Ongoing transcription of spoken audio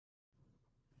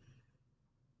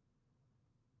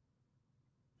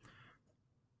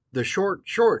the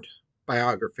short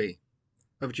biography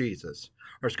of Jesus.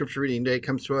 Our scripture reading today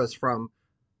comes to us from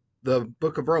the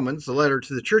book of Romans, the letter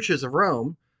to the churches of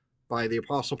Rome by the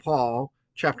Apostle Paul,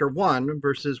 chapter 1,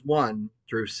 verses 1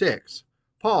 through 6.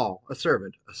 Paul, a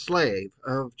servant, a slave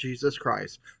of Jesus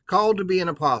Christ, called to be an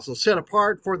apostle, set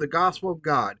apart for the gospel of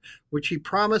God, which he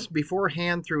promised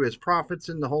beforehand through his prophets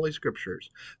in the Holy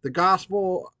Scriptures, the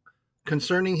gospel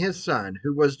concerning his Son,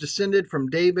 who was descended from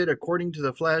David according to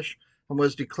the flesh, and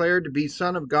was declared to be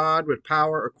Son of God with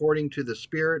power according to the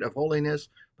Spirit of holiness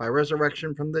by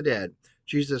resurrection from the dead,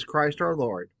 Jesus Christ our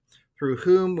Lord, through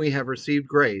whom we have received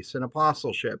grace and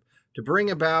apostleship to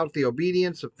bring about the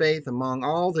obedience of faith among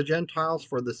all the Gentiles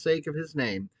for the sake of his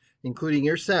name, including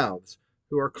yourselves,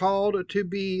 who are called to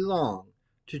belong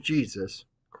to Jesus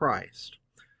Christ.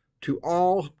 To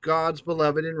all God's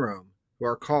beloved in Rome, who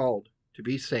are called to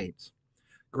be saints,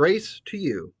 grace to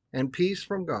you and peace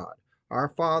from God, our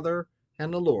Father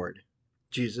and the Lord,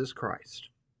 Jesus Christ.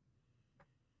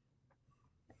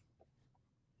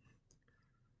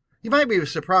 You might be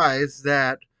surprised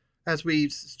that as we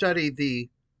study the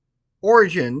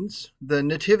origins, the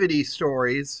nativity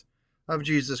stories of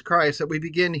Jesus Christ, that we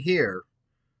begin here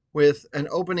with an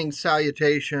opening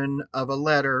salutation of a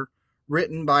letter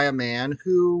written by a man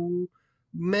who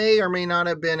may or may not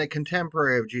have been a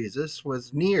contemporary of Jesus,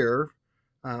 was near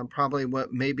probably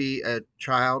what maybe a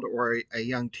child or a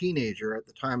young teenager at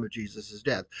the time of Jesus'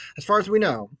 death. As far as we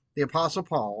know, the Apostle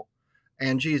Paul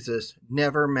and Jesus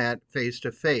never met face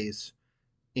to face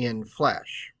in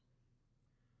flesh.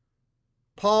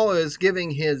 Paul is giving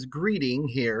his greeting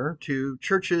here to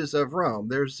churches of Rome.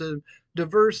 There's a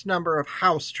diverse number of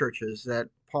house churches that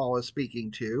Paul is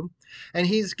speaking to, and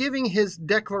he's giving his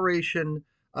declaration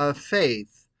of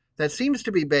faith that seems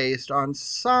to be based on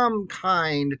some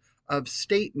kind of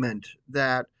statement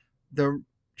that the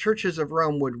churches of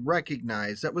Rome would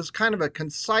recognize, that was kind of a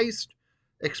concise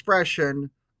expression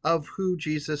of who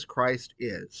Jesus Christ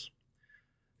is.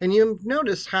 And you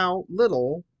notice how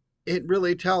little it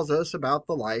really tells us about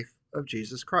the life of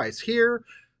Jesus Christ. Here,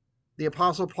 the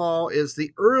Apostle Paul is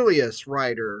the earliest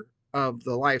writer of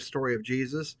the life story of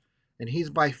Jesus, and he's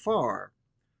by far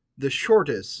the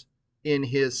shortest in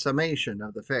his summation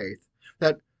of the faith,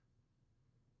 that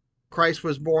Christ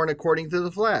was born according to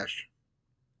the flesh,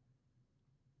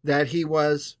 that he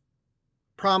was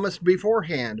promised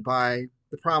beforehand by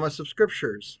the promise of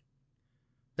scriptures,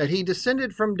 that he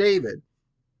descended from David,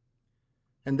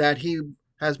 and that he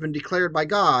has been declared by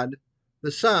God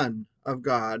the Son of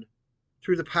God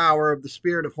through the power of the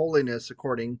Spirit of holiness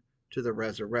according to the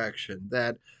resurrection.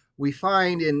 That we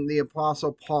find in the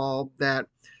Apostle Paul that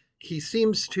he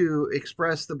seems to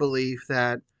express the belief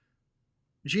that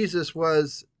Jesus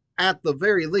was, at the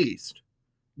very least,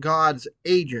 God's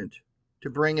agent to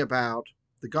bring about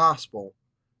the gospel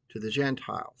to the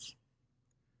Gentiles.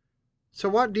 So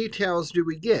what details do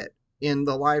we get in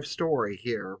the life story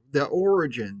here, the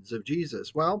origins of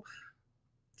Jesus? Well,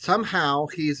 somehow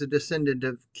he's a descendant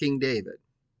of King David.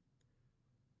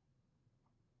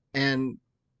 And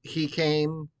he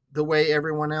came the way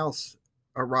everyone else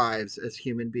arrives as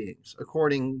human beings.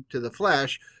 According to the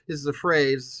flesh is the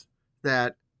phrase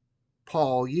that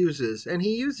Paul uses, and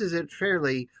he uses it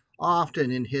fairly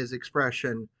often in his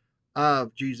expression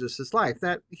of Jesus' life,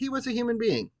 that he was a human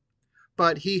being,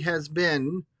 but he has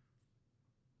been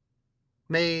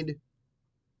made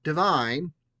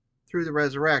divine through the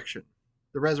resurrection.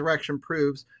 The resurrection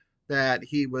proves that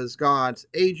he was God's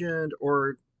agent,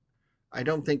 or I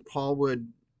don't think Paul would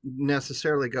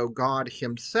necessarily go God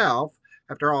himself.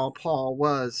 After all, Paul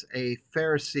was a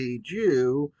Pharisee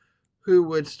Jew who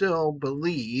would still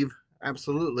believe,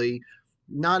 absolutely,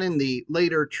 not in the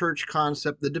later church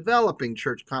concept, the developing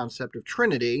church concept of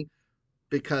Trinity,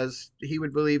 because he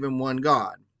would believe in one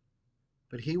God.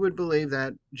 But he would believe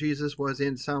that Jesus was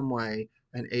in some way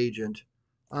an agent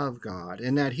of God,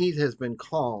 and that he has been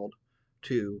called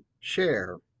to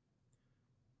share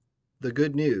the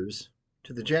good news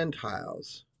to the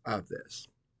Gentiles of this.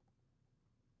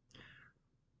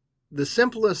 The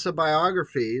simplest of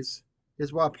biographies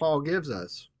is what Paul gives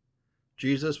us.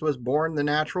 Jesus was born the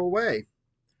natural way.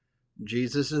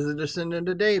 Jesus is a descendant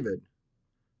of David.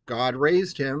 God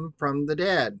raised him from the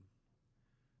dead,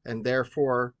 and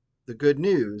therefore the good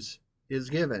news is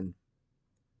given.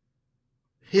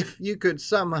 If you could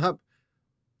sum up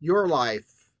your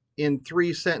life in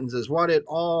 3 sentences, what it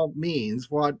all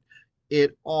means, what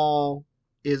it all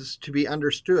is to be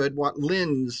understood, what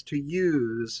lens to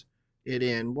use it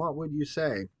in, what would you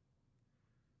say?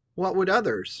 What would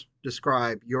others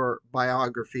describe your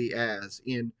biography as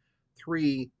in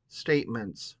 3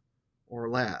 statements or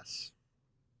less?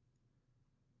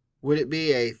 Would it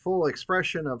be a full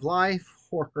expression of life,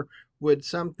 or would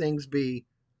some things be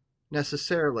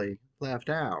necessarily left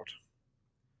out?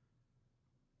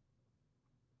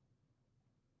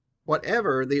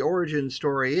 Whatever the origin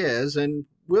story is, and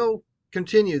we'll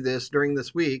continue this during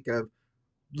this week of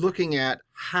looking at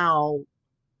how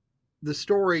the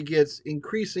story gets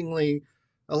increasingly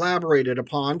elaborated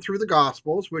upon through the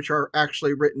Gospels, which are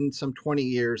actually written some 20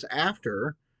 years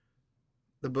after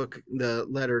the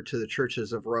letter to the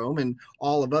churches of Rome, and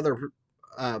all of other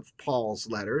of Paul's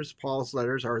letters. Paul's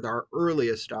letters are our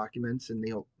earliest documents in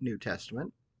the New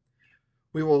Testament.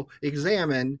 We will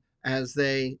examine as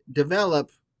they develop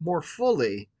more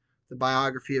fully the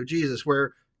biography of Jesus,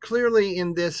 where clearly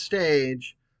in this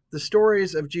stage, the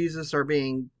stories of Jesus are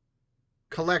being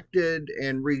collected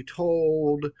and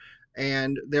retold,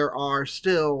 and there are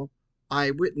still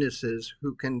eyewitnesses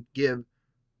who can give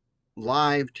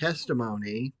live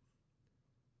testimony.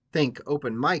 Think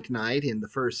open mic night in the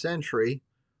first century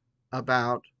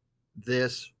about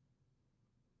this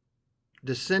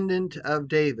descendant of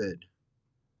David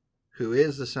who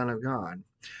is the Son of God.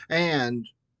 And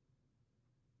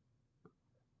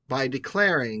by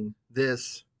declaring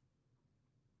this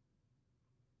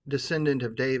descendant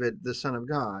of David the Son of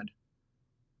God,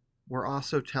 we're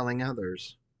also telling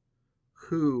others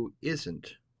who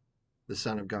isn't the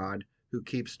Son of God, who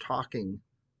keeps talking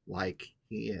like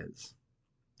he is.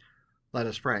 Let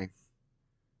us pray.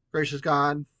 Gracious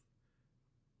God,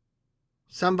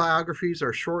 some biographies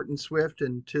are short and swift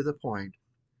and to the point.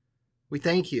 We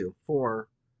thank you for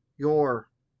your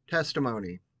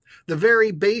testimony, the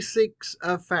very basics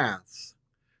of facts,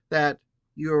 that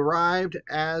you arrived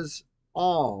as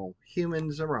all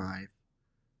humans arrive,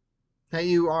 that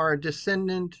you are a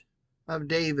descendant of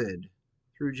David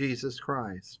through Jesus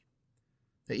Christ,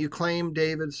 that you claim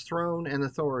David's throne and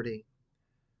authority,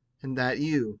 and that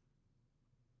you,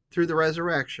 through the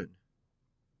resurrection,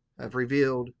 have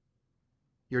revealed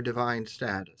your divine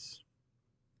status.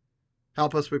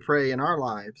 Help us, we pray, in our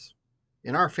lives,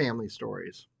 in our family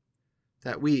stories,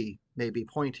 that we may be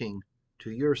pointing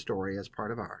to your story as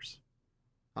part of ours.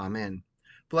 Amen.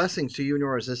 Blessings to you and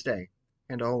yours this day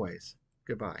and always.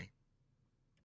 Goodbye.